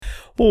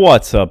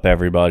What's up,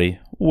 everybody?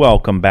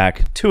 Welcome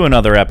back to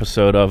another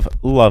episode of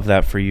Love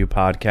That For You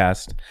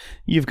podcast.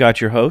 You've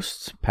got your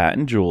hosts, Pat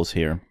and Jules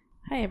here.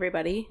 Hi,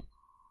 everybody.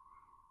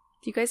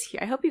 Do you guys hear?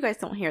 I hope you guys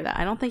don't hear that.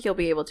 I don't think you'll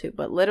be able to,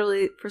 but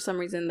literally, for some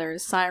reason,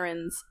 there's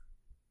sirens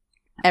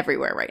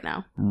everywhere right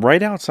now.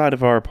 Right outside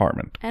of our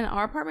apartment. And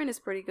our apartment is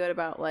pretty good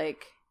about,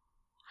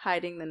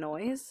 hiding the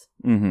noise.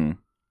 Mm-hmm.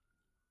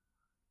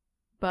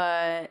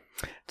 But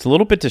it's a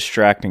little bit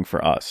distracting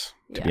for us,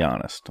 to be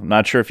honest. I'm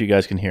not sure if you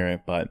guys can hear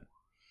it, but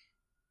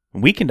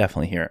we can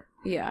definitely hear it.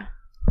 Yeah.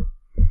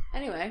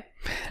 Anyway,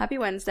 happy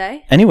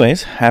Wednesday.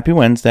 Anyways, happy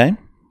Wednesday.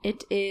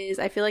 It is,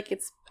 I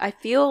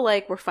feel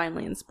like we're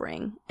finally in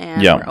spring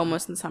and we're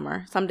almost in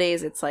summer. Some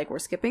days it's like we're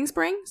skipping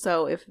spring.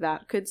 So if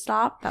that could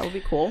stop, that would be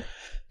cool.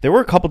 There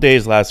were a couple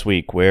days last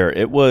week where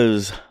it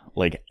was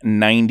like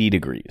 90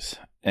 degrees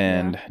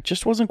and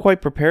just wasn't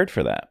quite prepared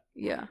for that.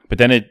 Yeah. But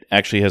then it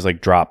actually has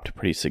dropped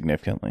pretty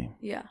significantly.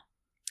 Yeah.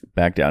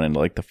 Back down into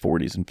the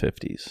 40s and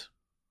 50s.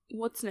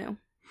 What's new?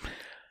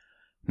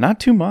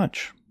 Not too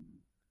much.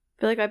 I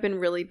feel like I've been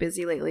really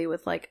busy lately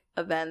with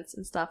events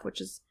and stuff,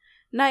 which is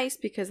nice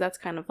because that's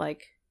kind of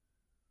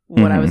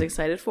what I was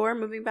excited for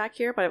moving back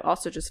here. But I've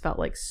also just felt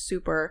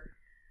super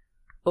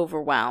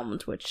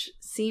overwhelmed, which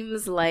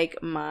seems like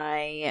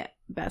my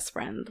best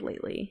friend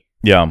lately.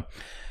 Yeah.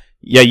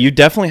 Yeah, you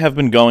definitely have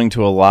been going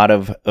to a lot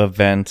of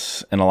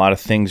events and a lot of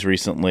things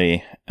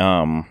recently.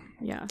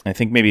 Yeah. I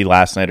think maybe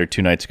last night or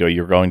 2 nights ago,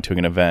 you were going to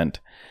an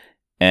event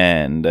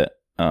and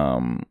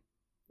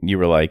you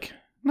were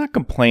not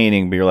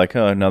complaining, but you're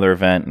oh, another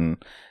event.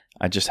 And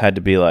I just had to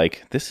be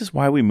this is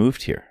why we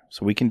moved here.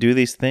 So we can do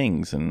these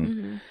things.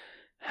 And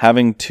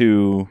having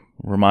to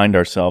remind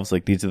ourselves,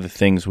 these are the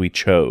things we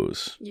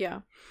chose.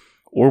 Yeah.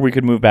 Or we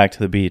could move back to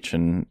the beach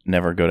and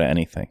never go to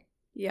anything.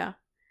 Yeah.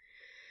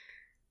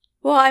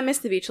 Well, I miss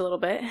the beach a little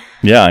bit.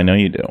 Yeah, I know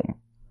you do.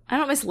 I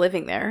don't miss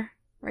living there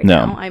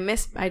now.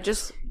 I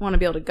just want to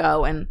be able to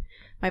go, and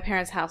my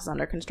parents' house is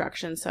under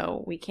construction,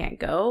 so we can't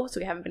go, so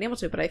we haven't been able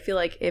to. But I feel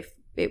like if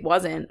it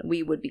wasn't,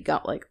 we would be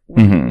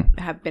we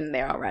have been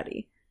there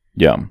already.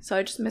 Yeah. So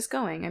I just miss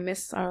going. I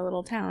miss our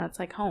little town. It's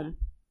like home.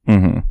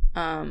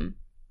 Mm-hmm.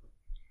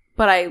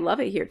 But I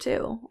love it here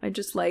too. I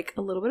just like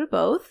a little bit of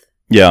both.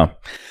 Yeah.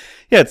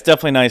 Yeah, it's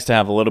definitely nice to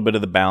have a little bit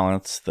of the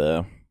balance,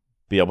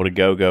 be able to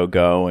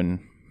go, and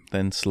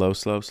then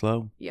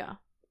slow. Yeah.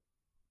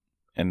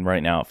 And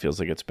right now it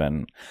feels like it's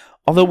been,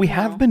 although we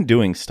have been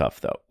doing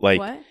stuff though.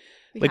 What?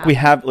 We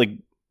have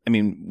within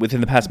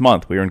the past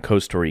month we were in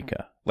Costa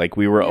Rica.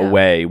 We were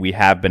away. We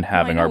have been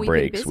having our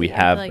breaks. We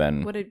have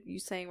been. What are you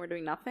saying? We're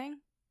doing nothing?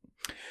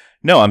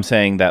 No, I'm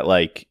saying that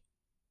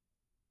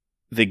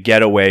the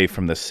getaway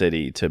from the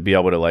city to be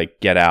able to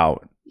get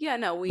out. Yeah,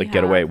 no, we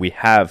get away. We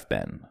have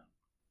been.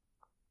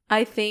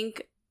 I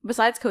think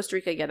besides Costa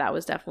Rica, that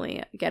was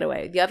definitely a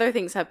getaway. The other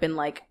things have been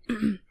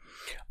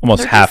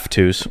almost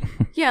have-tos.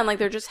 Yeah, and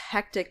they're just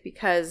hectic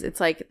because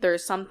it's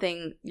there's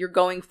something you're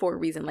going for a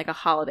reason, like a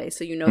holiday.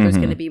 So there's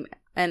going to be,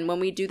 and when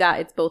we do that,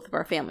 it's both of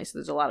our families. So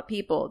there's a lot of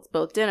people. It's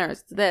both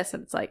dinners, it's this,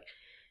 and it's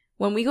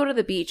when we go to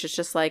the beach, it's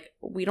just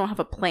we don't have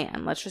a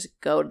plan. Let's just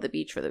go to the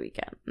beach for the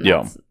weekend.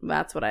 And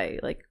that's what I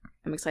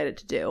I'm excited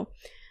to do.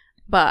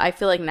 But I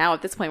feel now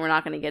at this point, we're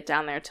not going to get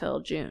down there till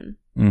June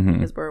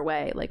because we're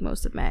away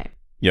most of May.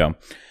 Yeah.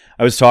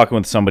 I was talking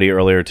with somebody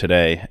earlier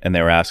today and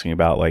they were asking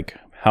about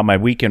how my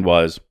weekend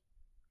was.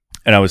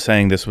 And I was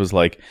saying this was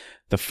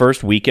the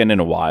first weekend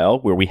in a while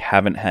where we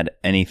haven't had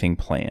anything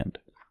planned.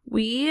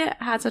 We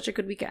had such a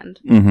good weekend.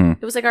 Mm-hmm.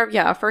 It was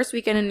our first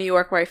weekend in New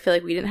York where I feel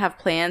we didn't have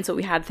plans, but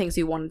we had things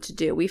we wanted to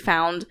do. We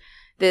found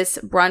this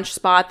brunch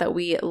spot that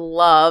we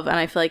love, and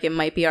I feel it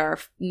might be our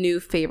new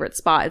favorite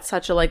spot. It's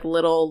such a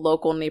little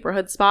local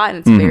neighborhood spot, and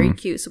it's very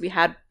cute. So we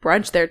had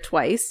brunch there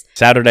twice.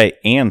 Saturday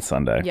and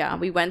Sunday. Yeah,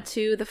 we went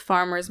to the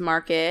farmer's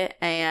market,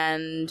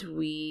 and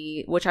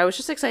which I was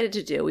just excited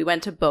to do. We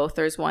went to both.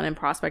 There's one in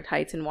Prospect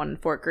Heights and one in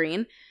Fort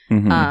Greene,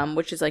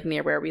 which is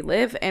near where we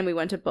live, and we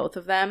went to both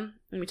of them,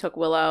 and we took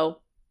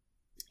Willow,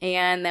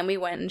 and then we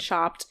went and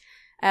shopped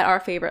at our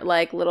favorite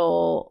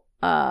little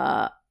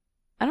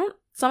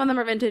some of them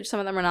are vintage, some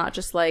of them are not,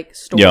 just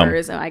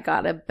stores. And I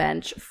got a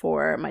bench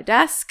for my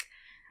desk.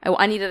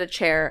 I needed a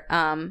chair.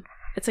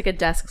 It's a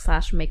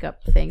desk /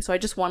 makeup thing. So I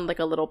just wanted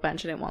a little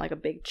bench. I didn't want a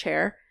big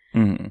chair.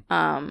 Mm-hmm.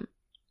 And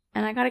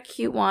I got a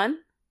cute one.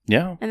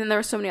 Yeah. And then there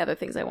were so many other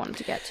things I wanted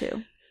to get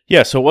to.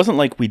 Yeah, so it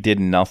wasn't we did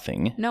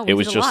nothing. No, it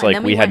was just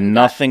we had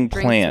nothing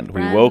planned.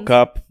 We woke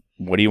up.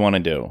 What do you want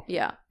to do?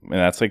 Yeah. And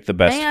that's the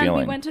best feeling. And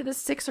we went to the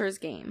Sixers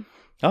game.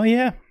 Oh,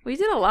 yeah. We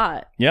did a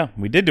lot. Yeah,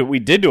 we did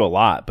do a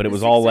lot, but it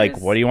was all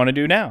what do you want to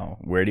do now?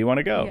 Where do you want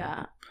to go?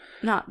 Yeah.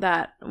 Not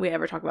that we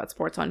ever talk about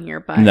sports on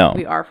here, but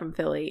we are from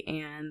Philly,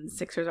 and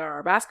Sixers are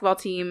our basketball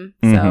team.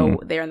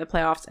 So they're in the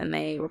playoffs, and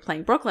they were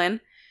playing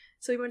Brooklyn.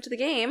 So we went to the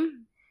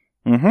game,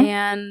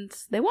 and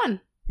they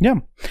won.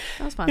 Yeah.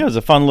 That was fun. Yeah, it was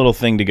a fun little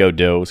thing to go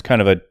do. It was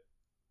kind of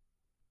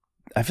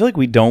I feel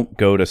we don't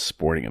go to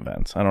sporting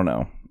events. I don't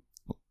know.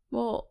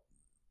 Well,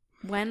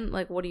 when,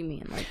 what do you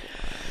mean?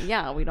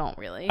 Yeah, we don't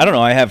really. I don't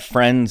know. I have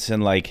friends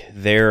and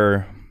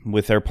they're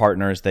with their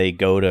partners, they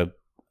go to,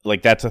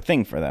 like, that's a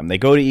thing for them. They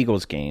go to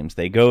Eagles games.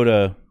 They go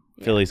to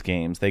Phillies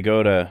games. They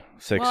go to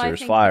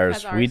Sixers,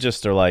 Flyers. We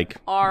just are like...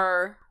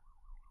 Our,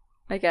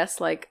 I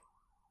guess, like,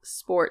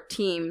 sport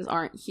teams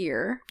aren't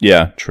here.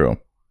 Yeah, true.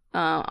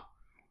 And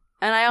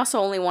I also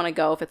only want to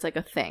go if it's, like,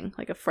 a thing.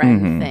 Like, a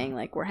friend thing.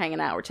 Like, we're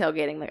hanging out. We're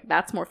tailgating. Like,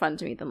 that's more fun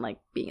to me than, like,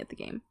 being at the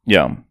game.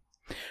 Yeah.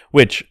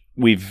 Which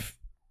we've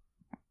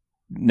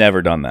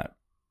never done that.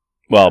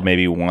 Well,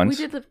 maybe once.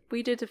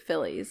 We did the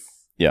Phillies.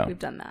 Yeah. We've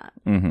done that.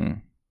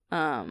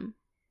 Mm-hmm.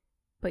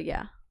 But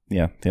yeah.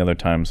 Yeah, the other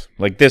times.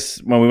 Like this,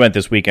 when we went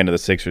this weekend to the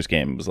Sixers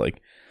game, it was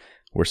like,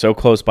 we're so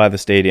close by the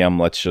stadium,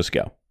 let's just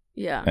go.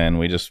 Yeah. And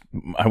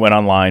I went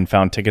online,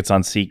 found tickets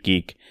on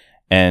SeatGeek,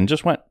 and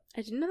just went.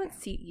 I didn't know that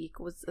SeatGeek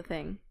was a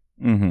thing.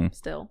 Mm-hmm.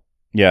 Still.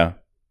 Yeah.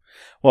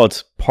 Well,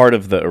 it's part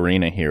of the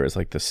arena here is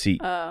like the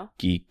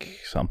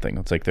SeatGeek something.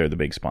 It's like they're the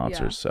big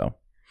sponsors, so.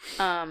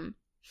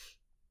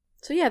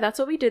 So yeah, that's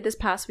what we did this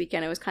past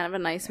weekend. It was kind of a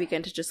nice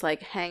weekend to just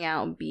like hang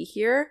out and be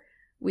here.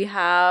 We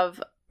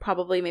have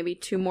probably maybe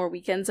 2 more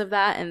weekends of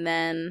that, and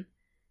then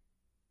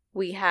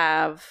we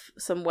have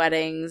some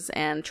weddings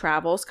and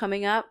travels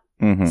coming up.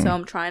 Mm-hmm. So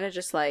I'm trying to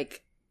just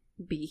like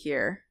be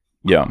here.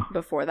 Yeah.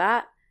 Before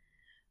that.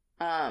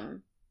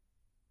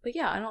 But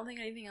yeah, I don't think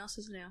anything else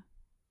is new.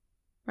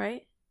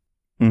 Right?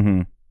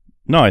 Mm-hmm.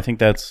 No, I think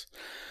that's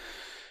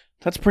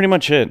pretty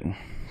much it.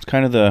 It's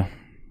kind of a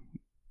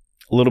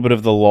little bit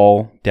of the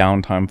lull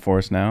downtime for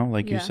us now,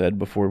 like you said,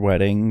 before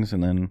weddings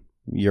and then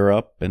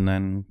Europe and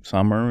then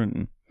summer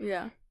and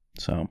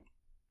so.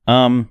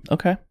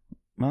 Okay.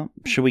 Well,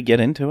 should we get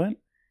into it?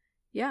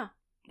 Yeah.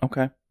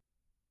 Okay.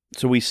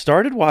 So we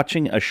started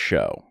watching a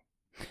show.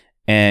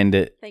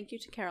 And thank you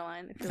to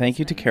Caroline. Thank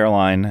you to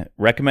Caroline.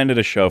 Recommended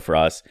a show for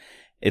us.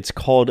 It's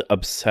called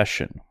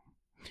Obsession.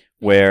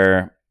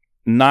 Where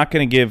not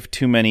going to give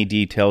too many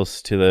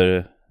details to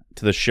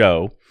the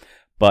show,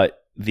 but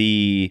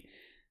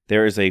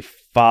there is a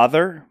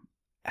father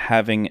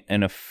having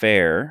an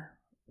affair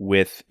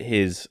with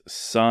his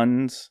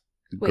son's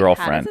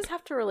girlfriend. How does this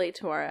have to relate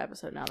to our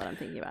episode now that I'm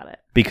thinking about it?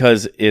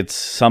 Because it's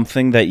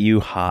something that you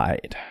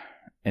hide,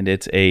 and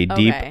it's a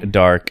deep,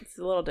 dark. It's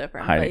a little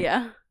different, hiding. But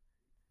yeah.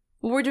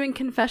 Well, we're doing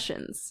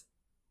confessions.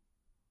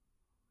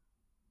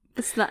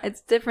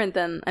 It's different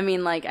than, I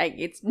mean, like,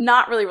 it's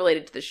not really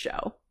related to the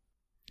show.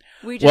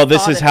 Well,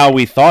 this is how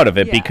we thought of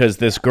it, because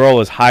this girl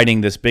is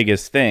hiding this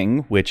biggest thing,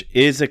 which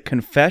is a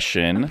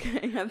confession.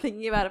 Okay, I'm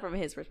thinking about it from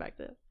his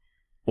perspective.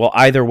 Well,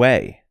 either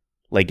way.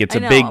 Like, it's a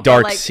big,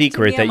 dark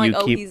secret that you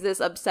keep... he's this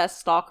obsessed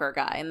stalker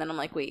guy. And then I'm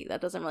like, wait,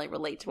 that doesn't really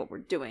relate to what we're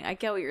doing. I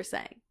get what you're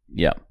saying.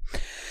 Yeah.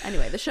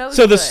 Anyway, the show is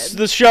good.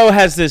 The show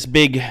has this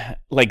big...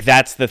 Like,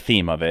 that's the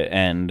theme of it.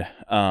 And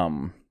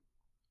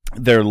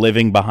they're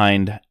living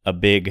behind a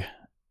big,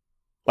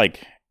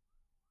 like,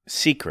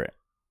 secret.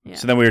 Yeah.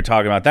 So then we were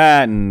talking about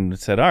that and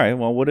said, all right,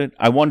 well,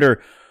 I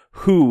wonder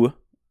who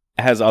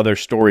has other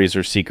stories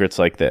or secrets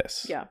like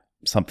this. Yeah.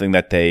 Something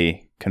that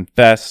they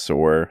confess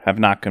or have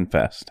not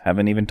confessed,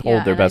 haven't even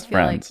told their best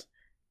friends.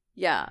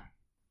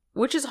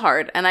 Which is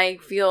hard. And I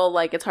feel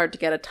like it's hard to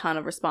get a ton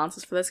of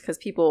responses for this because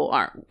people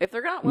aren't, if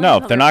they're not,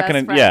 if they're not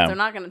going to, they're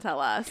not going to tell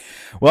us.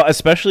 Well,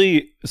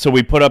 especially, so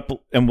we put up,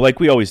 and like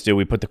we always do,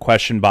 we put the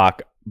question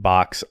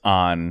box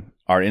on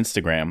our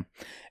Instagram,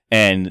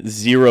 and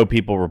 0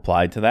 people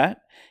replied to that.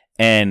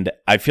 And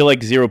I feel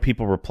like 0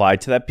 people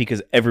replied to that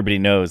because everybody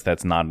knows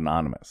that's not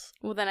anonymous.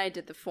 Well, then I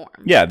did the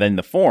form. Yeah, then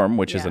the form,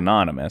 which is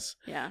anonymous.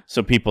 Yeah.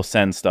 So people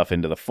send stuff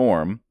into the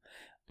form.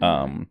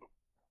 And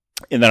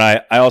then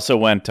I also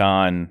went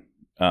on,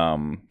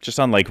 just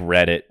on like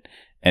Reddit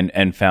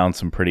and found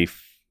some pretty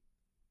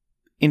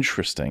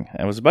interesting.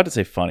 I was about to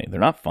say funny. They're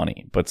not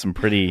funny, but some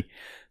pretty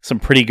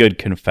good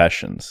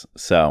confessions.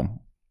 So.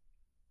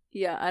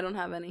 Yeah, I don't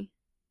have any.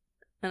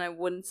 And I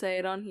wouldn't say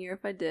it on here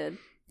if I did.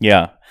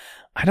 Yeah.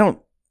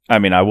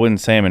 I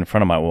wouldn't say them in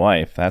front of my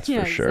wife, that's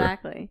for sure.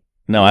 Exactly.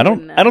 No, I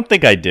don't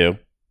think I do.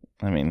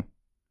 I mean,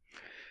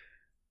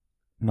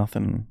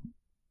 nothing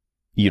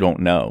you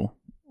don't know.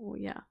 Well,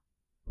 yeah.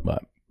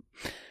 But,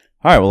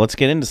 all right, well, let's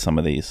get into some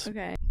of these.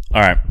 Okay.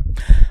 All right.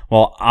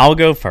 Well, I'll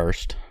go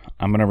first.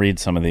 I'm going to read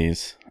some of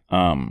these.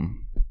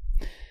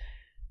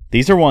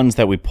 These are ones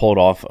that we pulled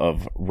off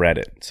of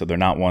Reddit, so they're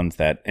not ones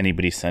that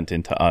anybody sent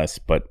in to us,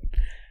 but...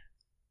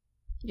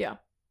 Yeah.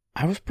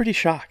 I was pretty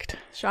shocked.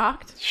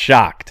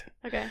 Shocked?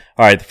 Okay.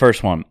 All right, the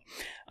first one.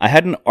 I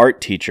had an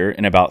art teacher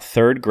in about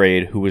 3rd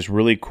grade who was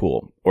really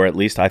cool, or at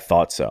least I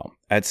thought so.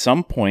 At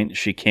some point,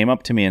 she came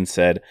up to me and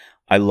said,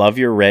 "I love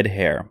your red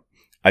hair.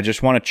 I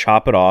just want to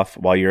chop it off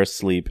while you're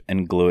asleep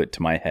and glue it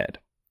to my head."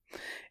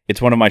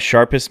 It's one of my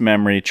sharpest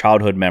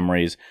childhood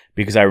memories,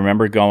 because I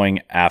remember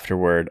going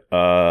afterward,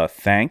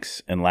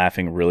 thanks, and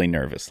laughing really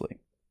nervously.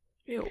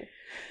 Ew.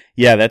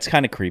 Yeah, that's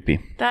kind of creepy.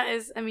 That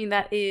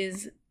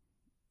is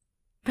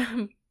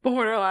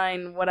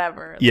borderline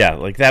whatever. Yeah,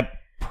 like that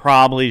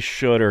probably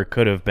should or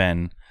could have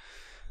been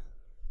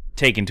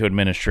taken to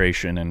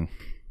administration and...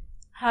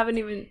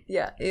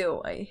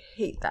 Ew, I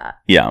hate that.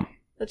 Yeah.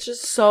 That's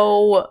just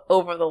so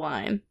over the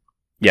line.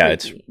 Yeah,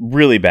 it's Creepy.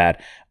 really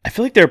bad. I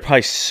feel like there are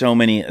probably so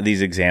many of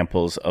these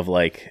examples of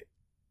like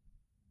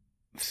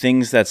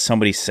things that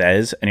somebody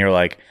says and you're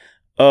like,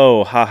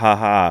 oh, ha ha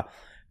ha.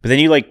 But then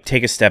you like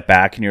take a step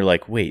back and you're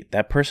like, wait,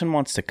 that person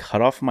wants to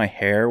cut off my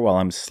hair while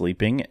I'm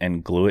sleeping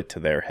and glue it to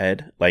their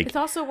head. Like, it's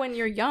also when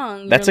you're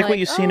young. That's you're like what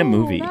you see in a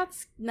movie.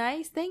 That's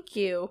nice. Thank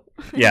you.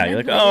 yeah, you're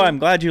like, oh, I'm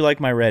glad you like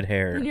my red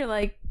hair. And you're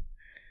like,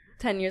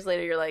 10 years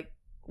later, you're like,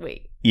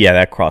 wait. Yeah,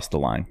 that crossed the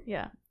line.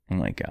 Yeah. Oh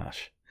my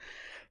gosh.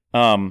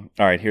 All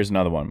right, here's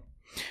another one.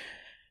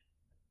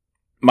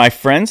 My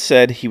friend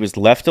said he was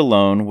left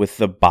alone with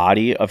the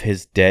body of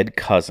his dead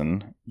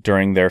cousin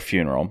during their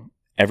funeral.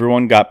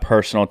 Everyone got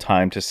personal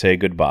time to say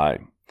goodbye.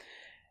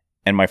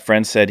 And my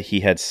friend said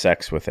he had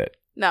sex with it.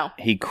 No.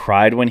 He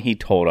cried when he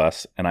told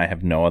us, and I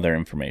have no other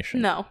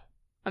information. No.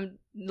 I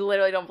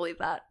literally don't believe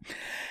that.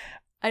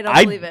 I don't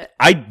believe it.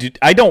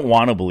 I don't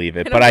want to believe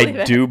it, but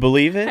I do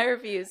believe it. I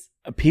refuse.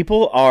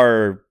 People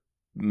are...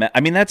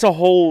 I mean, that's a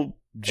whole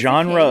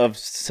genre of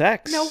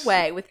sex. No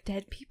way. With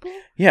dead people?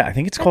 Yeah, I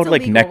think it's That's called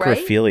like illegal,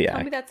 necrophiliac. Right?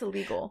 Tell me that's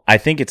illegal. I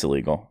think it's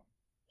illegal.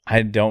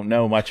 I don't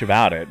know much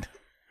about it.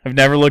 I've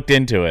never looked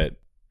into it.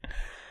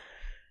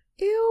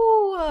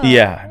 Ew.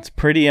 Yeah, it's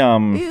pretty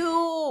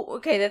Ew.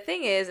 Okay, the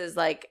thing is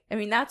like, I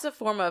mean, that's a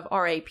form of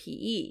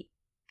RAPE.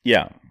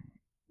 Yeah,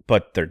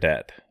 but they're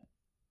dead.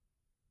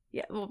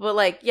 Yeah, but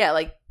like,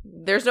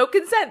 there's no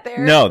consent there.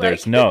 No,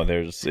 like,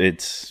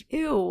 it's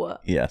ew.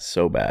 Yeah,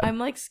 so bad. I'm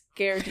like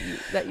scared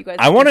that you guys.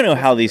 I want to know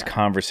how these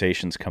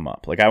conversations come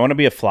up. Like, I want to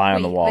be a fly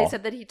on the wall. They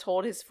said that he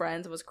told his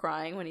friends and was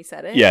crying when he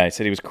said it. Yeah, he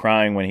said he was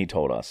crying when he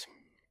told us.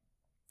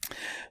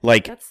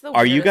 Like,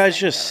 are you guys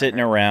just sitting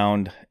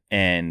around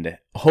and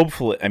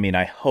hopefully, I mean,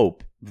 I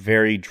hope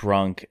very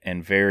drunk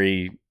and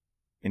very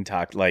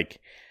intoxicated,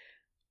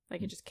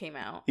 like it just came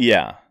out.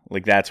 Yeah,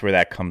 like that's where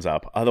that comes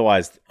up.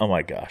 Otherwise, oh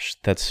my gosh,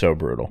 that's so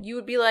brutal. You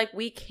would be like,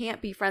 we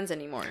can't be friends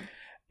anymore.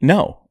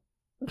 No.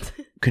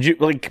 Could you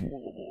like?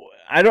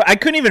 I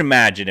couldn't even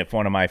imagine if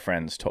one of my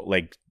friends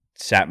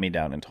sat me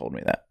down and told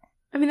me that.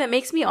 I mean, that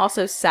makes me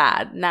also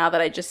sad now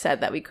that I just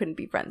said that we couldn't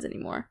be friends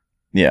anymore.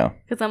 Yeah.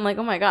 Because I'm like,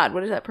 oh my God,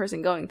 what is that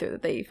person going through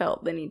that they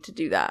felt they need to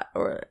do that?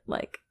 Or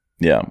like.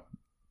 Yeah.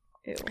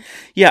 Ew.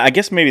 Yeah, I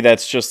guess maybe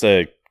that's just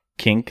a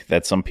kink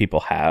that some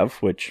people have,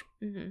 which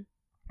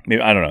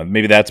maybe, I don't know,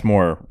 maybe that's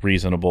more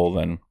reasonable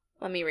than.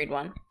 Let me read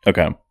one.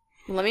 Okay.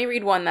 Let me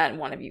read one that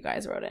one of you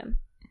guys wrote in,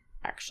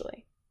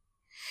 actually.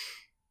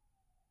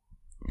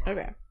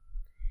 Okay.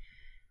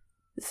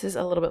 This is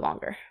a little bit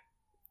longer.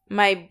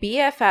 My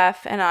BFF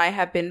and I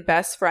have been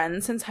best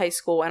friends since high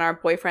school, and our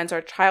boyfriends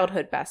are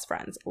childhood best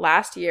friends.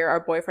 Last year,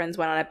 our boyfriends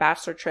went on a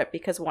bachelor trip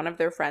because one of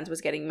their friends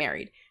was getting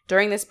married.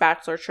 During this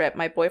bachelor trip,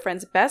 my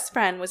boyfriend's best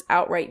friend was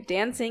outright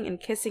dancing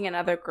and kissing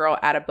another girl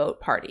at a boat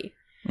party.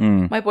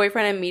 My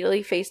boyfriend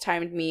immediately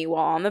FaceTimed me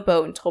while on the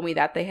boat and told me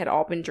that they had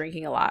all been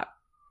drinking a lot.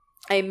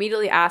 I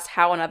immediately asked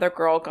how another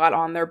girl got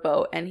on their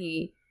boat, and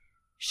he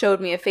showed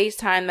me a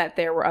FaceTime that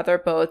there were other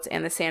boats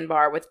and the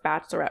sandbar with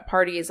bachelorette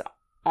parties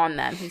on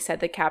them. He said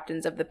the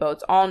captains of the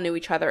boats all knew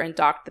each other and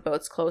docked the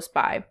boats close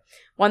by.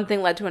 One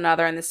thing led to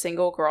another, and the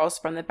single girls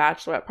from the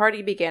bachelorette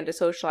party began to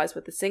socialize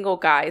with the single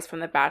guys from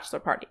the bachelor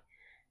party.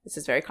 This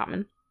is very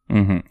common.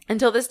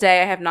 Until this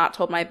day, I have not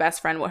told my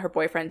best friend what her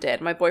boyfriend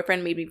did. My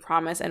boyfriend made me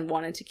promise and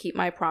wanted to keep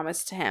my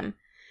promise to him.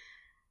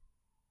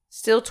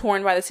 Still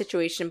torn by the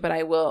situation, but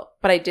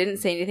I didn't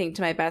say anything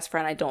to my best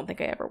friend. I don't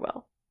think I ever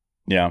will.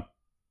 Yeah.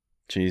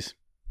 Jeez.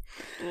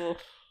 Oof.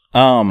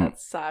 That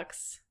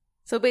sucks.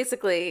 So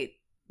basically,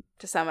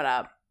 to sum it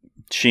up,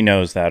 she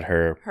knows that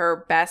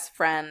her best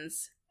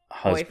friend's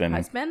husband,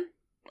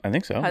 I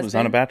think so, was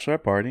on a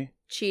bachelorette party,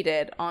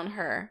 cheated on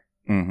her,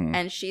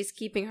 and she's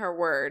keeping her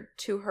word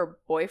to her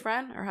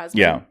boyfriend or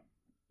husband.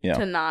 Yeah,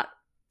 to not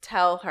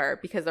tell her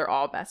because they're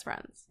all best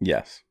friends.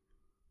 Yes.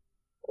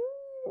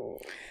 Ooh.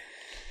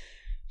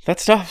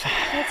 That's tough.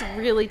 That's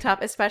really tough,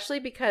 especially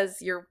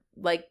because you're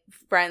like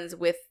friends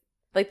with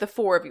like the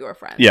four of you are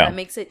friends. Yeah, that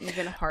makes it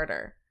even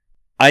harder.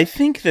 I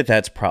think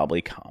that's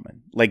probably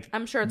common. Like,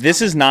 I'm sure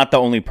this is not the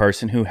only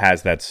person who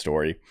has that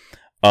story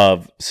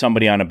of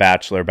somebody on a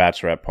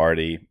bachelorette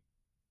party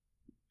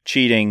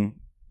cheating,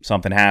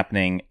 something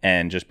happening,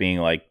 and just being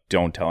like,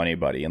 don't tell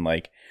anybody. And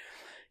like,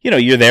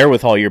 you're there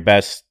with all your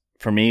best.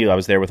 For me, I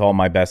was there with all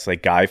my best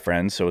like guy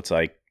friends, so it's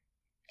like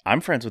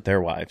I'm friends with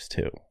their wives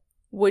too.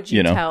 Would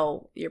you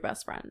tell your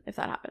best friend if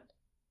that happened?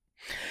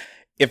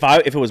 If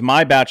it was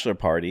my bachelor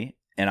party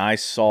and I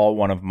saw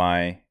one of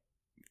my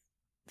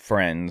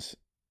friends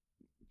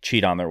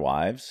cheat on their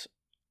wives,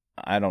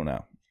 I don't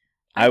know.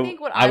 I think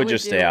I would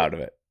just stay out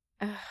of it.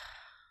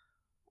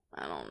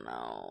 I don't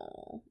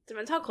know.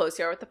 Depends how close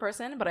you are with the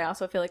person, but I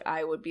also feel like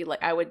I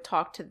would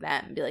talk to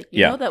them and be like,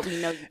 you know that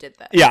we know you did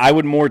this. Yeah, I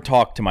would more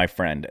talk to my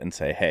friend and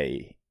say,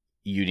 hey,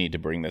 you need to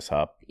bring this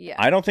up. Yeah.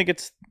 I don't think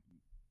it's,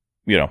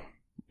 yeah,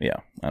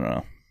 I don't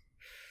know.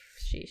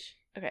 Sheesh.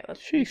 Okay,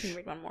 let's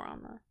read one more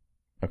on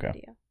the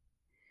video.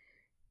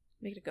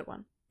 Make it a good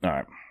one. All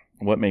right.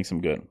 What makes them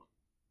good?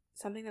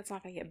 Something that's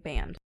not going to get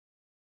banned.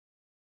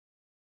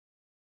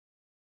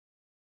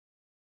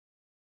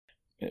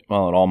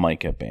 Well, it all might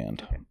get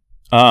banned. Okay.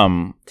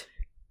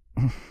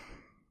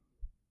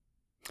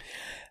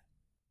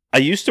 I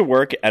used to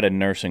work at a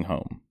nursing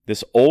home.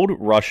 This old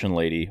Russian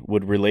lady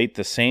would relate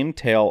the same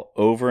tale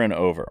over and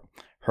over.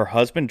 Her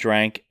husband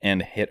drank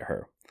and hit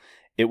her.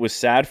 It was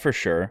sad for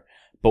sure,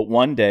 but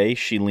one day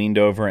she leaned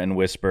over and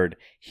whispered,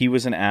 "He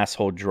was an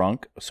asshole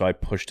drunk, so I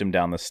pushed him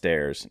down the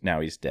stairs. Now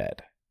he's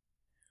dead."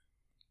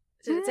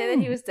 Did it say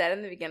that he was dead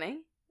in the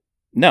beginning?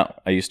 No,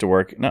 I used to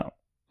work. No.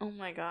 Oh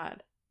my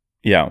god.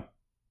 Yeah.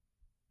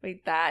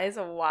 Wait, that is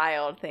a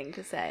wild thing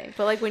to say.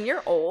 But like when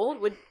you're old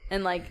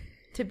and like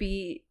to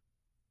be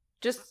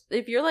just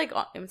if you're like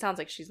it sounds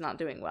like she's not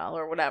doing well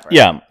or whatever.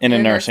 Yeah, in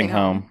a nursing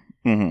home.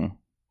 Mm-hmm.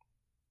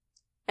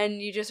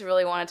 And you just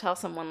really want to tell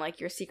someone like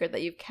your secret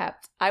that you've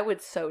kept. I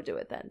would so do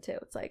it then too.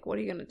 It's like, what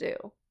are you gonna do?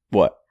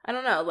 What? I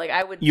don't know. Like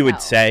I would. You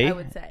would say? I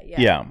would say. Yeah.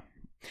 Yeah.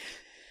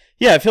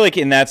 Yeah, I feel like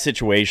in that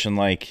situation,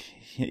 like,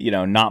 you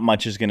know, not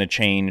much is going to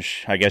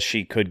change. I guess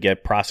she could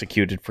get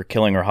prosecuted for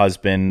killing her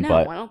husband, No,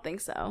 but I don't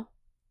think so.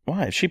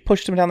 why? She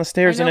pushed him down the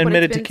stairs I know, and but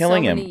admitted it's to been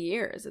killing so him. many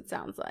years, it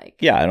sounds like.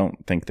 Yeah, I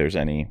don't think there's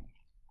any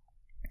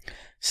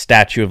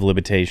statute of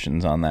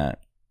limitations on that.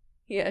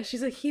 Yeah,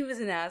 she's like, he was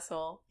an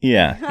asshole.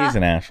 Yeah, he's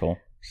an asshole.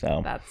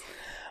 So, That's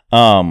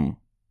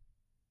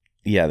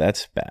yeah,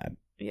 that's bad.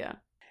 yeah.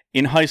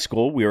 In high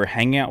school, we were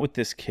hanging out with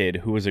this kid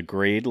who was a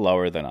grade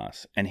lower than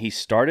us, and he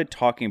started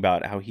talking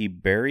about how he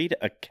buried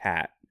a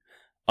cat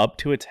up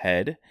to its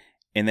head,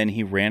 and then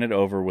he ran it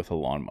over with a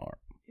lawnmower.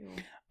 Ew.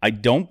 I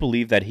don't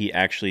believe that he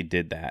actually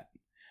did that,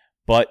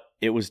 but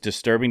it was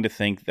disturbing to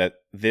think that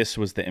this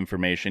was the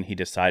information he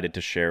decided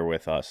to share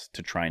with us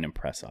to try and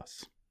impress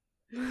us.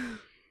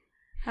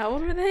 How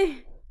old were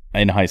they?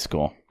 In high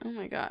school. Oh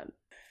my god.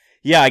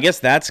 Yeah, I guess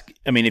that's,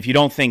 I mean, if you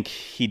don't think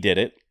he did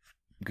it,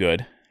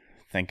 good.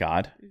 Thank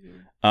God.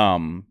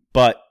 Mm-hmm.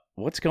 But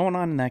what's going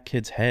on in that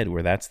kid's head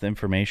where that's the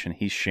information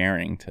he's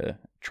sharing to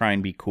try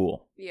and be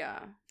cool, Yeah.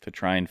 to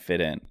try and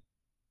fit in?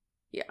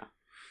 Yeah.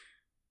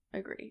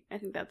 Agree. I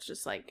think that's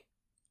just like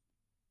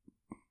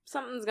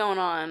something's going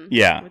on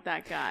with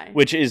that guy.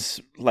 Which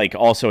is like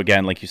also,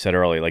 again, like you said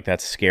earlier, like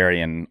that's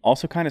scary and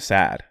also kind of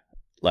sad.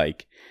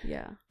 Like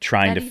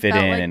trying to fit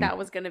in. Like and that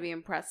was going to be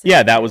impressive.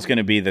 Yeah, that was going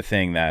to be the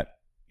thing that,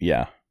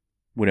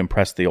 would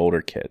impress the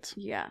older kids.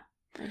 Yeah.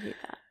 I hate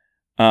that.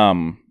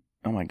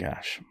 Oh my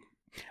gosh.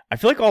 I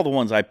feel like all the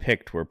ones I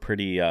picked were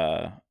pretty,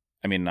 I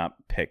mean,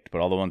 not picked, but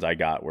all the ones I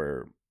got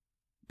were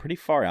pretty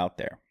far out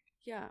there.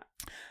 Yeah.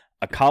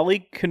 A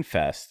colleague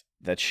confessed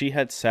that she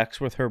had sex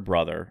with her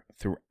brother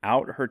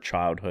throughout her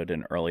childhood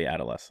and early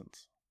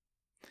adolescence.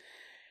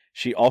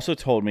 She also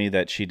told me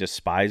that she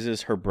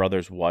despises her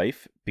brother's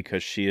wife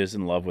because she is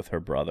in love with her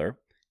brother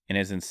and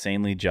is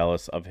insanely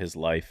jealous of his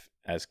life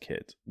as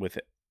kids,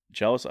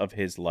 jealous of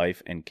his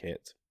life and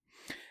kids.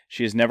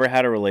 She has never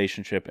had a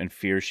relationship and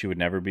fears she would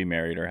never be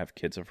married or have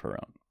kids of her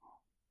own.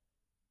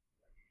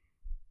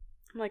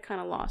 I'm like kind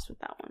of lost with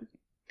that one.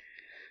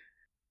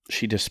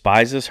 She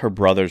despises her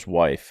brother's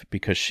wife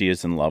because she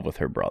is in love with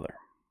her brother.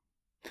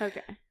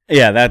 Okay.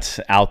 Yeah, that's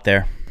out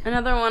there.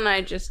 Another one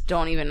I just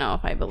don't even know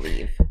if I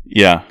believe.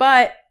 Yeah.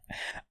 But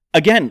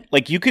again,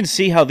 like you can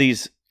see how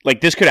these,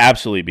 like this could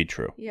absolutely be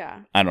true.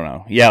 Yeah. I don't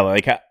know. Yeah,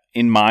 like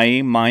in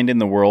my mind in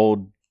the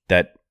world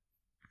that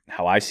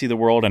how I see the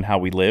world and how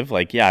we live,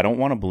 like, yeah, I don't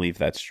want to believe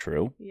that's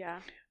true. Yeah.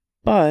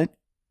 But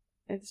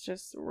it's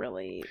just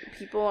really,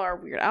 people are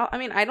weird. I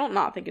mean, I don't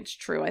not think it's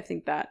true. I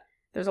think that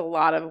there's a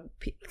lot of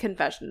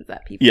confessions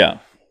that people. Yeah.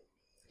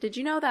 Did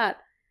you know that,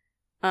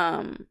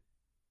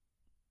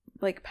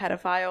 like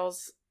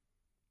pedophiles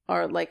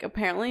are like,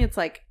 apparently it's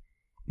like.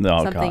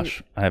 No,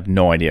 gosh. I have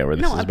no idea where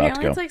this is about to go.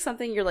 Apparently it's like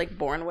something you're like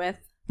born with.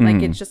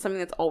 Like it's just something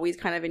that's always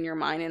kind of in your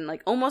mind and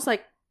like almost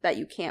like that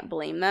you can't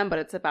blame them, but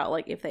it's about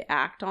like if they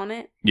act on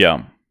it.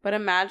 Yeah. But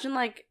imagine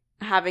like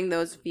having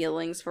those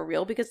feelings for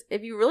real, because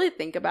if you really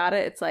think about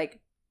it, it's like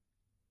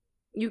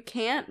you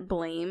can't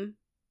blame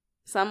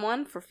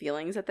someone for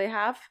feelings that they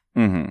have.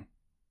 Mm-hmm.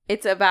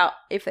 It's about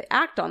if they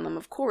act on them,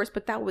 of course,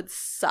 but that would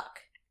suck.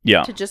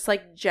 Yeah. To just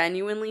like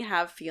genuinely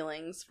have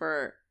feelings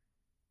for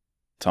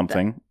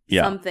something.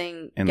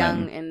 Something and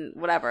young and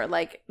whatever.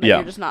 Like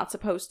you're just not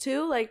supposed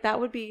to. Like that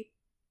would be,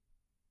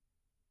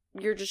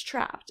 you're just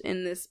trapped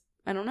in this.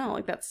 I don't know.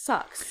 Like that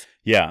sucks.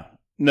 Yeah.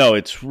 No,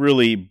 it's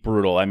really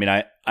brutal. I mean,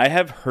 I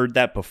have heard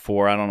that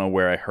before. I don't know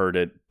where I heard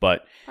it,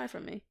 but probably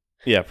from me.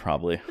 Yeah,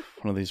 probably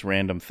one of these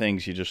random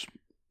things you just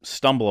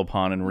stumble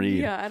upon and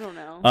read. Yeah, I don't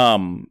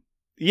know.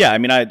 Yeah, I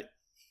mean, I'd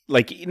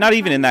like not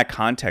even in that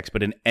context,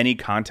 but in any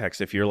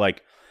context, if you're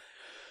like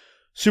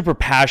super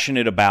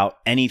passionate about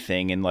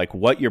anything and like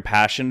what you're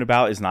passionate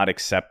about is not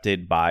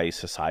accepted by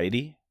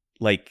society,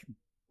 like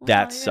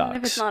that sucks.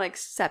 If it's not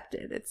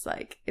accepted, it's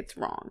like it's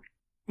wrong.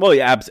 Well,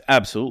 yeah,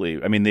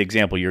 absolutely. I mean, the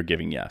example you're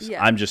giving, yes.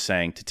 Yeah. I'm just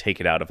saying to take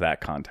it out of that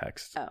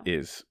context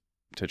is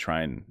to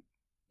try and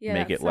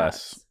make it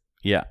less.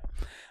 Yeah.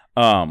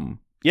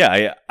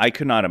 Yeah, I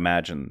could not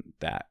imagine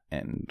that,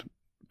 and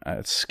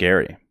it's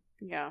scary.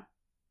 Yeah.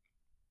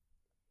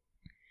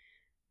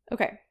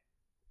 Okay.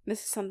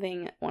 This is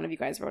something one of you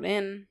guys wrote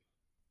in.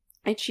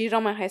 I cheated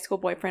on my high school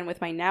boyfriend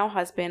with my now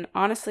husband.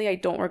 Honestly, I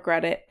don't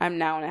regret it. I'm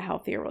now in a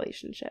healthier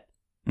relationship.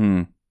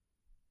 Mm.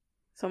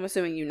 So I'm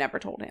assuming you never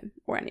told him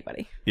or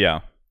anybody.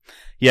 Yeah.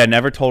 Yeah,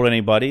 never told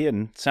anybody,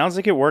 and sounds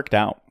like it worked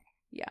out.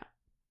 Yeah.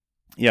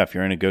 Yeah, if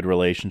you're in a good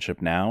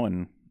relationship now,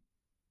 and...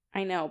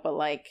 I know, but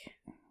like...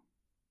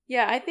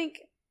 Yeah, I think...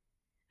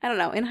 I don't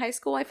know. In high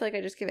school, I feel like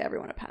I just give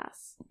everyone a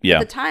pass. Yeah.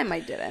 At the time, I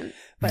didn't.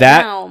 But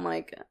that... now, I'm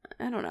like,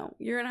 I don't know.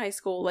 You're in high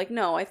school. Like,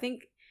 no, I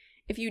think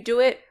if you do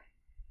it,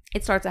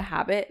 it starts a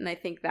habit, and I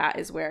think that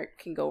is where it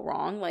can go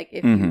wrong. Like,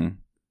 if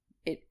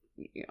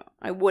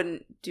I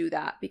wouldn't do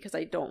that because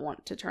I don't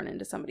want to turn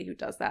into somebody who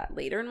does that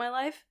later in my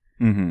life.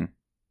 Mm-hmm.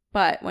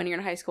 But when you're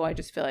in high school, I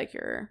just feel like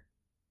you're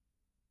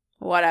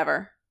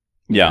whatever.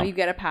 Yeah. You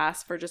get a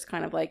pass for just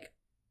kind of like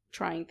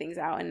trying things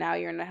out, and now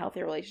you're in a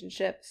healthy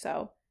relationship.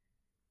 So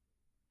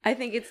I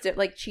think it's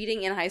like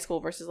cheating in high school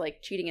versus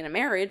like cheating in a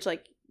marriage.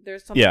 Like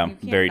there's something you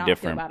can't very not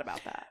different. feel bad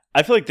about that.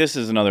 I feel like this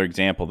is another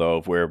example though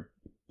of where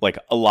like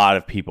a lot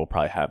of people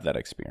probably have that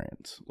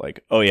experience.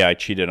 Like, oh yeah, I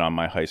cheated on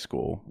my high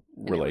school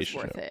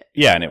relationship. It was worth it.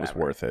 Yeah, and it was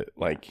worth it.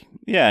 Like,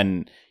 yeah,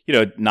 and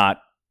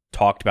not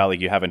talked about, like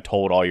you haven't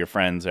told all your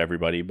friends,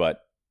 everybody, but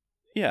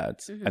yeah,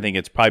 it's. I think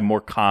it's probably more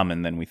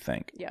common than we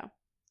think. Yeah.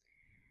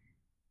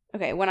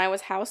 Okay, when I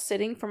was house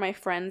sitting for my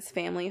friend's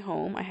family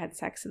home, I had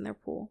sex in their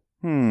pool.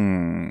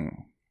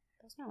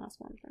 That's my last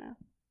one for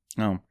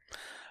now.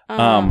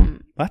 Oh.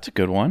 That's a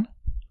good one.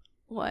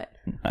 What?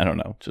 I don't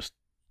know. Just.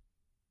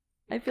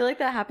 I feel like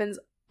that happens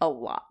a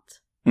lot.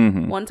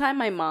 Mm-hmm. One time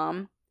my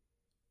mom,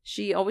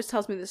 she always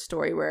tells me this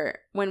story where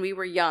when we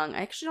were young,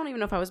 I actually don't even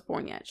know if I was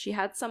born yet. She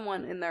had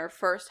someone in their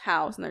first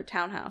house, in their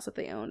townhouse that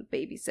they owned,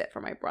 babysit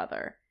for my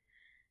brother.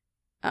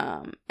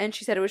 And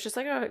she said it was just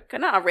like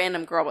not a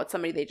random girl, but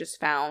somebody they just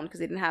found because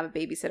they didn't have a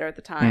babysitter at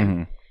the time.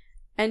 Mm-hmm.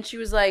 And she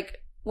was like,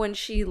 when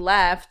she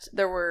left,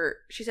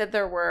 she said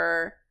there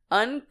were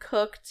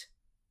uncooked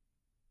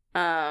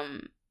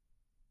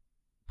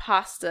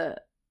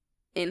pasta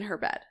in her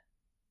bed.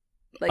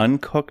 Like,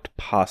 uncooked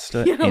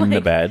pasta in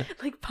the bed?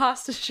 Like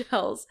pasta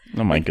shells.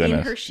 Oh my goodness.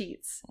 In her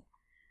sheets.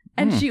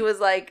 And she was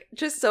like,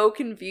 just so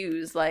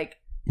confused. Like,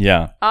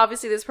 yeah.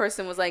 Obviously this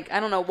person was like, I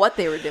don't know what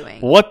they were doing.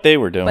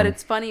 But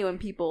it's funny when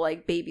people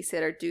like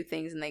babysit or do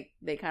things and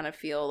they kind of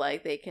feel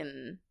like they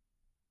can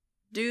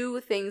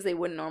do things they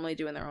wouldn't normally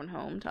do in their own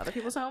home to other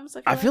people's homes.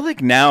 I feel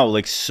like now,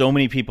 like so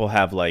many people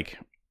have like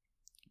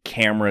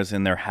cameras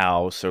in their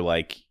house or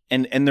like,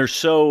 and they're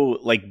so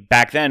like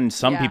back then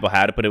some people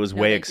had it, but it was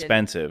way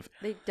expensive.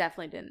 They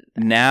definitely didn't.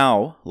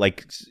 Now,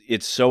 like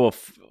it's so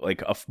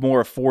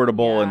more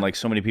affordable, and like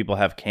so many people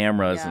have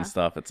cameras and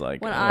stuff. It's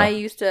like when I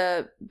used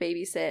to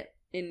babysit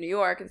in New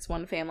York, it's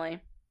one family,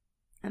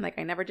 and like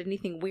I never did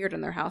anything weird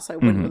in their house, so I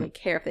wouldn't really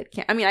care if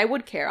they'd I mean, I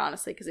would care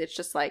honestly because it's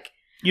just like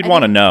you'd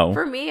want to know.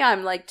 For me,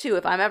 I'm like too.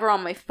 If I'm ever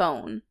on my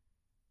phone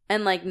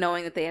and like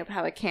knowing that they have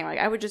a camera, like,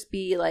 I would just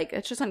be like,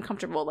 it's just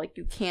uncomfortable. Like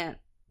you can't.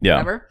 Yeah.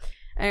 Whatever.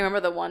 I remember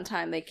the one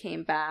time they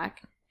came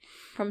back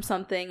from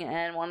something,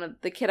 and one of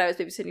the kid I was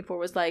babysitting for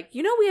was like,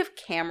 we have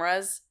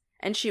cameras,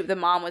 and the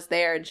mom was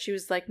there, and she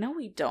was like, no,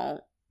 we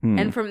don't.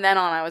 And from then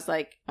on, I was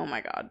like, oh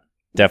my god,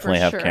 definitely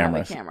have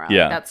cameras. Have a camera.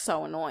 Yeah, like, that's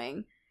so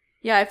annoying.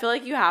 Yeah, I feel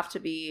like you have to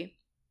be.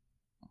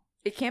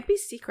 It can't be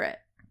secret.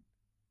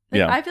 Like,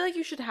 yeah, I feel like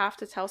you should have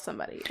to tell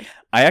somebody.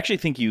 I actually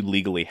think you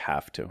legally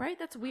have to. Right?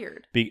 That's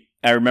weird.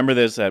 I remember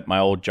this at my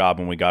old job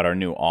when we got our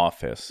new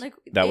office. Like,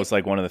 that was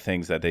like one of the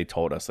things that they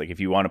told us. Like, if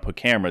you want to put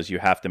cameras, you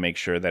have to make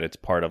sure that it's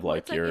part of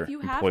like your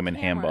employment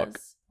handbook.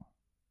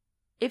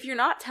 If you're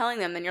not telling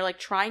them, then you're like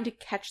trying to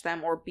catch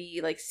them or be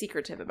like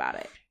secretive about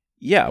it.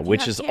 Yeah,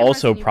 which is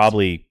also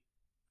probably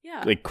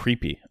like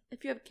creepy.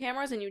 If you have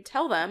cameras and you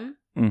tell them,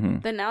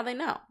 then now they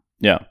know.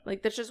 Yeah.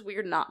 Like, that's just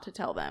weird not to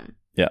tell them.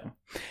 Yeah.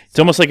 It's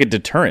almost like a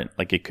deterrent.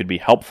 Like, it could be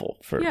helpful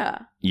for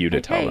you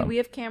to tell them. We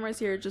have cameras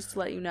here just to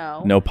let you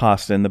know. No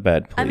pasta in the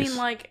bed, please. I mean,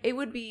 like, it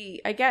would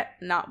be... I get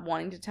not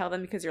wanting to tell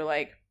them because you're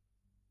like...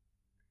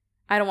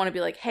 I don't want to be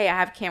like, hey, I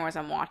have cameras,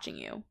 I'm watching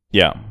you.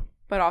 Yeah.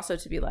 But also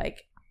to be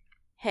like,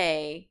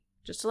 hey,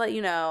 just to let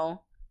you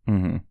know,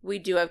 we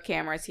do have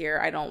cameras here.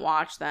 I don't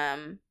watch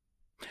them.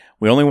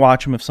 We only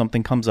watch them if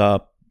something comes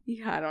up.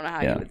 Yeah, I don't know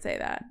how you would say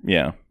that.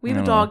 Yeah. We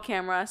have a dog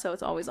camera, so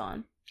it's always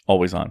on.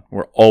 Always on.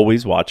 We're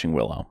always watching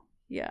Willow.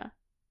 Yeah.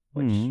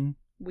 Which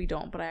we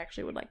don't, but I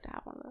actually would like to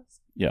have one of those.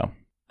 Yeah.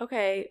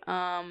 Okay.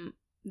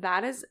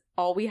 That is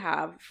all we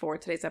have for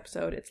today's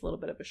episode. It's a little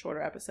bit of a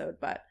shorter episode,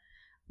 but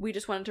we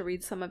just wanted to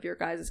read some of your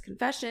guys'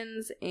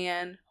 confessions,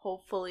 and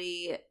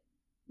hopefully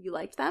you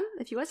liked them.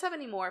 If you guys have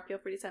any more, feel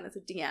free to send us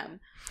a DM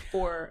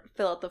or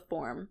fill out the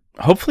form.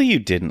 Hopefully you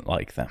didn't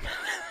like them.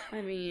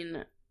 I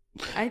mean,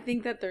 I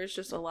think that there's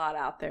just a lot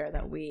out there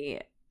that we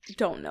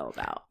don't know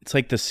about. It's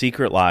like the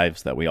secret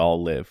lives that we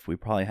all live. We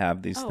probably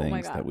have these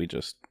things that we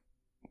just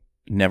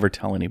never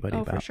tell anybody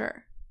about. Oh, for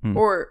sure.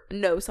 Or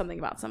know something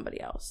about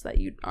somebody else that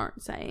you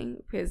aren't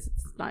saying because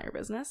it's not your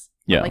business.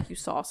 Yeah. Or like you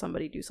saw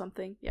somebody do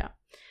something. Yeah.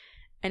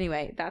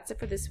 Anyway, that's it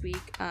for this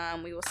week.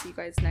 We will see you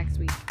guys next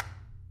week.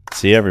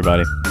 See you,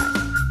 everybody. Bye.